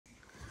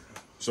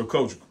So,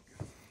 Coach,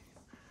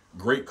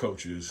 great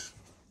coaches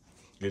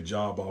get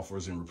job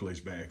offers and replace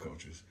bad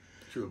coaches.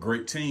 True.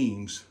 Great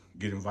teams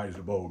get invited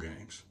to bowl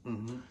games.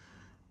 Mm-hmm.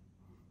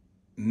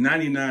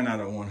 99 out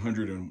of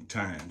 100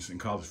 times in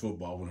college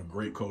football, when a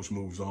great coach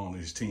moves on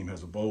and his team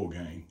has a bowl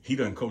game, he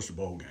doesn't coach the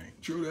bowl game.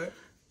 True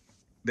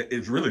that.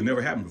 It's really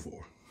never happened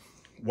before.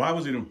 Why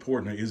was it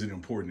important, or is it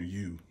important to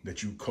you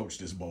that you coach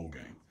this bowl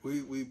game?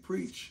 We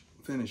preach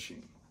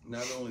finishing,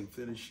 not only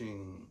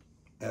finishing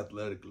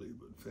athletically,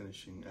 but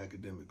finishing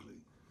academically,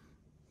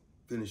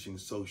 finishing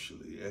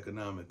socially,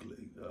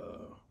 economically,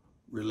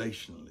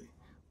 relationally.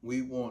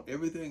 We want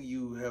everything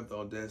you have the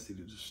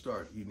audacity to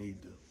start, you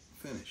need to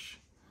finish.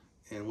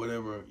 And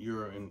whatever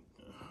your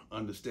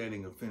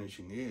understanding of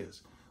finishing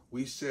is,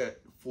 we set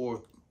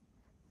forth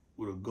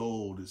with a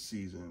goal this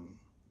season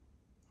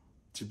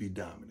to be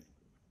dominant.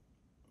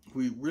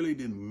 We really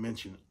didn't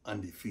mention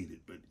undefeated,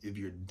 but if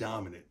you're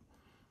dominant,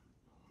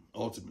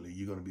 ultimately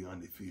you're going to be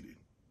undefeated.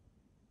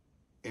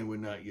 And we're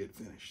not yet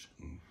finished.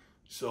 Mm-hmm.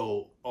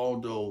 So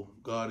although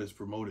God has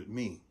promoted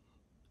me,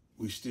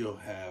 we still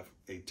have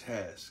a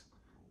task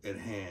at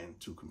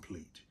hand to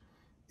complete.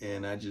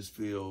 And I just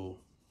feel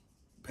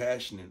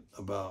passionate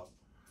about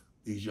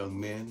these young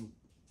men,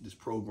 this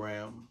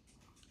program,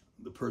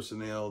 the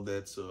personnel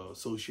that's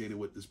associated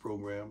with this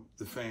program,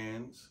 the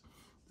fans,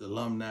 the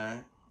alumni,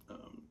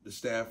 the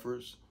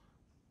staffers.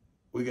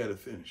 We got to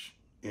finish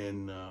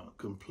and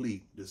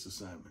complete this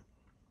assignment.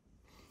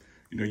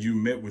 You know, you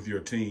met with your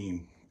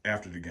team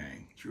after the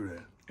game. True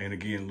that. And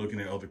again, looking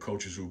at other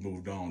coaches who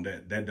moved on,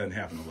 that doesn't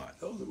happen a lot.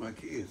 Those are my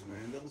kids,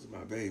 man. Those are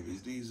my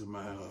babies. These are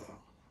my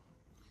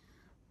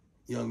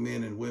young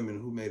men and women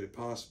who made it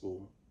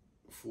possible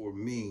for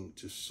me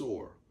to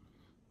soar.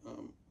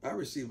 I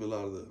receive a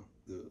lot of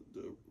the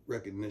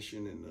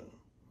recognition and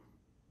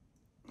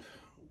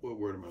what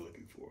word am I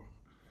looking for?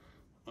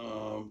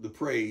 The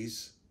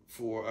praise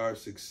for our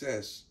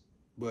success,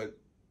 but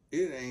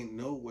it ain't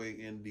no way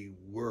in the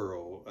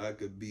world I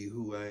could be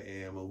who I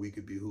am, or we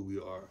could be who we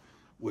are,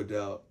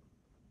 without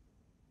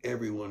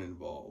everyone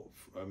involved.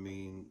 I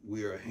mean,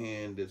 we are a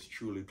hand that's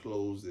truly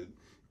closed and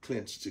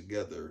clenched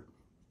together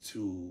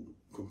to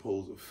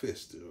compose a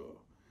fist,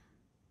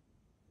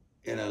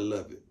 and I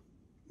love it.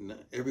 Now,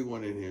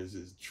 everyone in here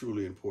is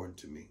truly important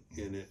to me,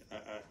 and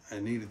I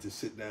needed to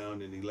sit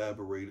down and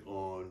elaborate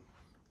on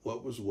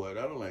what was what.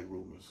 I don't like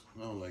rumors.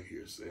 I don't like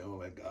hearsay. I don't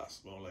like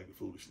gossip. I don't like the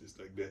foolishness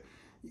like that.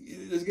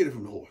 Let's get it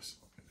from the horse.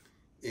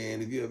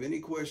 And if you have any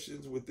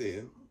questions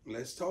within,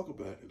 let's talk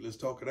about it. Let's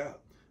talk it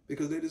out,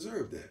 because they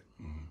deserve that.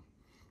 Mm-hmm.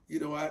 You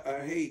know, I've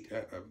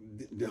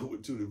dealt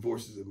with 2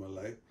 divorces in my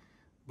life,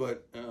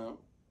 but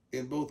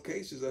in both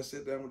cases, I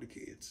sat down with the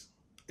kids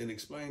and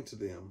explained to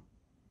them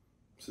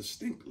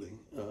succinctly,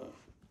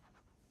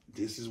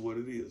 this is what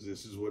it is.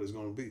 This is what it's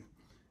going to be.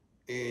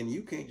 And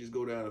you can't just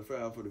go down and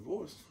file for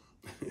divorce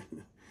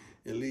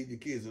and leave your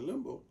kids in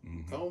limbo.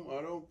 Mm-hmm.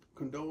 I don't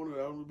condone it.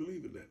 I don't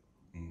believe in that.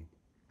 Mm-hmm.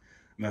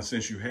 Now,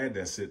 since you had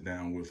that sit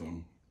down with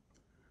them,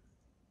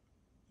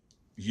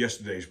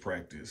 yesterday's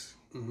practice,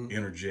 mm-hmm.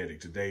 energetic.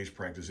 Today's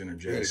practice,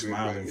 energetic.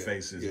 Smiling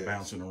faces, yes.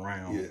 Bouncing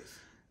around. Yes.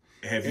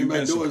 Have you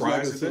been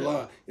surprised at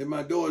that? And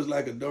my door is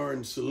like a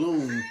darn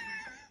saloon.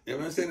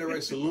 Am I saying that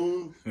right?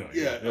 Saloon?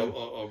 Yeah.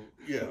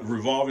 Yeah.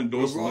 Revolving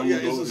door. Saloon. Yeah,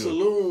 it's a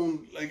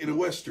saloon like in a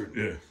Western.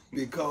 Yeah.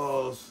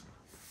 Because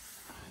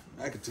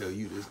I could tell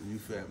you this, because you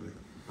family.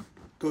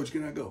 Coach,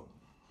 can I go?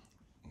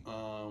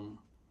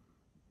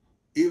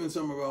 Even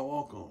some of our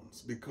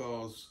walk-ons,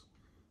 because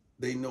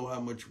they know how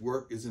much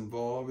work is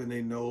involved, and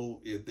they know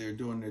if they're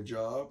doing their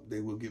job, they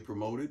will get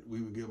promoted.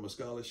 We would give them a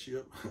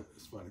scholarship.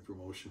 It's funny,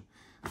 promotion.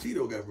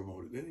 Tito got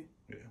promoted, didn't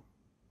he? Yeah.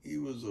 He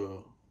was a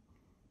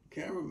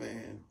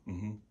cameraman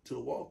mm-hmm. to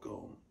walk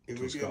on. And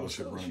we gave him a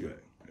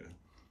scholarship. Yeah.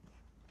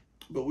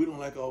 But we don't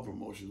like all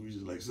promotions. We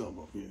just like some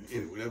of them. Yeah.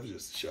 Anyway, that was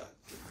just a shot.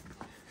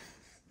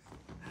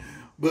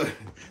 But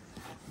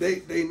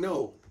they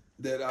know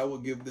that I will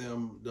give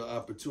them the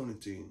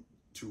opportunity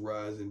to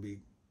rise and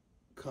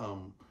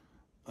become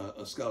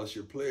a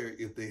scholarship player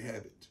if they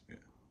have it. Yeah.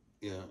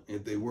 Yeah,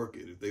 if they work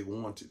it, if they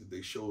want it, if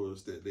they show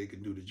us that they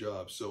can do the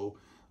job. So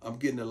I'm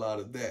getting a lot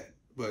of that.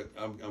 But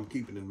I'm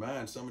keeping in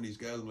mind some of these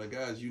guys. I'm like,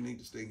 guys, you need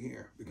to stay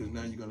here, because mm-hmm.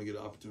 now you're going to get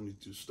an opportunity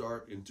to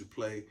start and to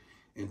play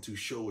and to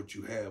show what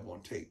you have on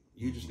tape.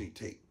 You mm-hmm. just need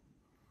tape.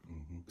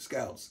 Mm-hmm.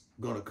 Scouts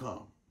going to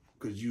come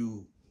because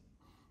you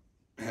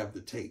have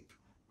the tape.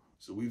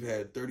 So we've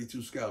had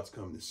 32 scouts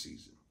come this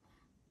season.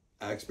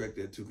 I expect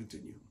that to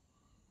continue.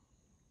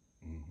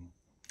 Mm-hmm.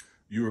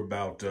 You're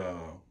about,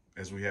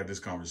 as we have this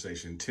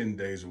conversation, 10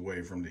 days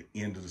away from the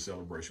end of the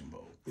Celebration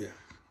Bowl. Yeah.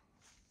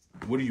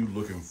 What are you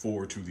looking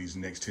forward to these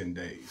next 10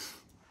 days?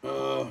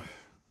 I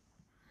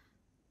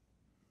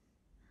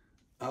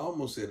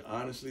almost said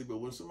honestly, but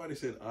when somebody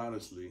said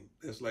honestly,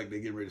 that's like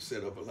they get ready to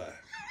set up a lie.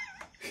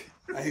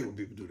 I hate when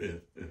people do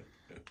that.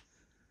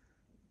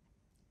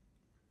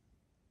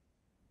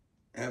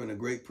 Having a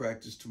great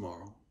practice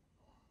tomorrow.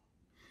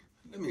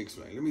 Let me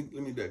explain.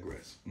 Let me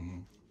digress. Mm-hmm.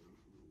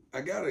 I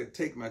gotta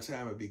take my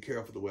time and be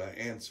careful the way I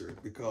answer,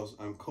 because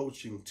I'm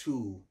coaching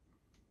 2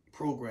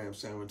 programs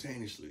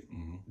simultaneously.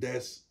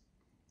 That's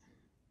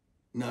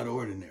not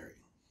ordinary.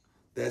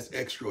 That's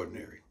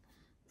extraordinary.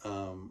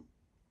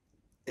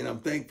 And I'm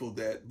thankful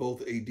that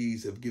both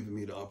ADs have given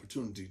me the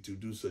opportunity to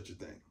do such a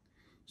thing.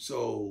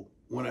 So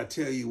when I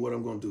tell you what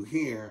I'm going to do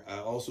here, I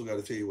also got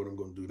to tell you what I'm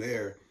going to do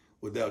there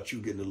without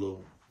you getting a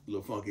little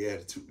funky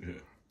attitude.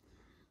 Yeah.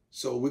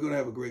 So we're going to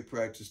have a great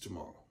practice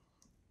tomorrow.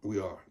 We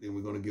are. Then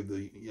we're going to give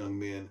the young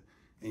men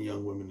and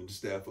young women and the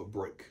staff a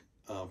break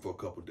for a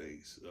couple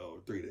days, or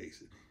 3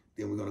 days.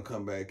 Then we're going to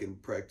come back and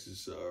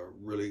practice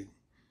really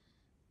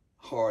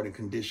hard and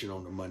condition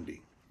on the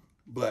Monday.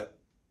 But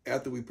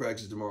after we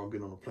practice tomorrow,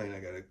 get on the plane, I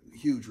got a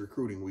huge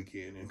recruiting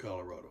weekend in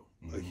Colorado.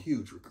 A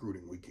huge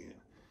recruiting weekend.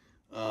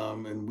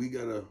 And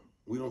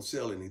we don't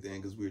sell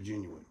anything because we're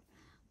genuine.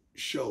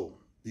 Show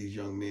these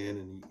young men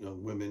and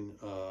young women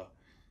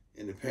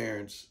and the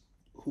parents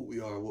who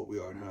we are, what we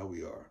are, and how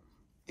we are,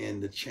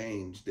 and the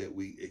change that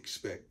we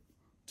expect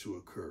to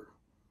occur,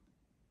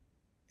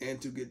 and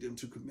to get them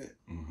to commit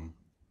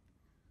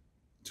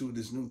to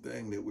this new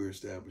thing that we're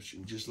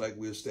establishing, just like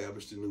we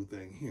established a new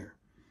thing here.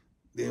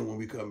 Then when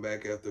we come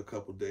back after a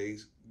couple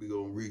days, we're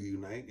going to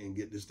reunite and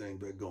get this thing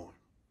back going.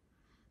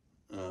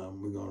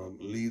 We're going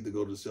to leave to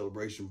go to the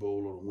Celebration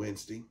Bowl on a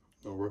Wednesday.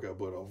 Going to work our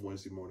butt off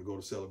Wednesday morning, go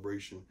to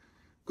Celebration,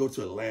 go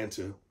to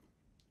Atlanta.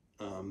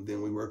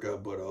 Then we work our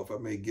butt off. I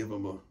may give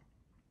them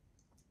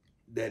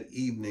that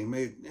evening,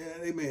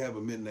 they may have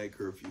a midnight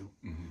curfew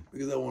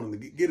because I want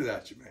them to get it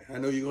out you, man. I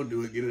know you're going to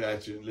do it. Get it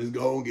out you. Let's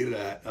go and get it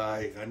out. All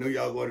right. I know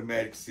y'all going to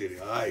Magic City.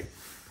 All right.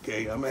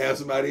 Okay. I'm going to have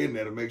somebody in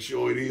there to make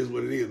sure it is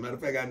what it is. Matter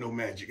of fact, I know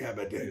Magic. How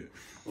about that?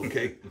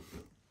 Okay.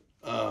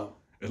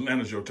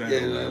 Atlanta's your town. Yeah,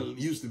 Atlanta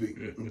used to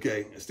be.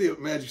 Okay.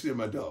 Magic's still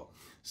my dog.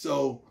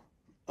 So,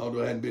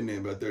 although I hadn't been there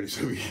in about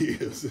 37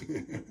 years.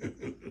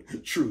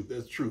 Truth.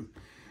 That's truth.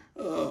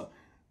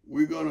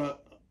 We're going to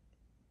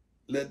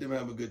let them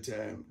have a good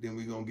time. Then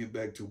we're going to get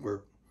back to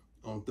work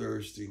on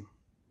Thursday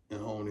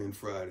and hone in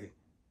Friday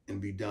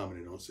and be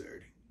dominant on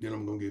Saturday. Then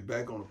I'm going to get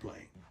back on a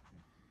plane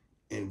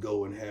and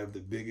go and have the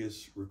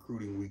biggest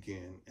recruiting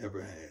weekend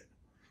ever had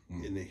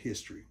in the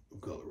history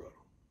of Colorado.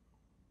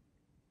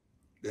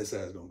 That's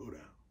how it's going to go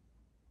down.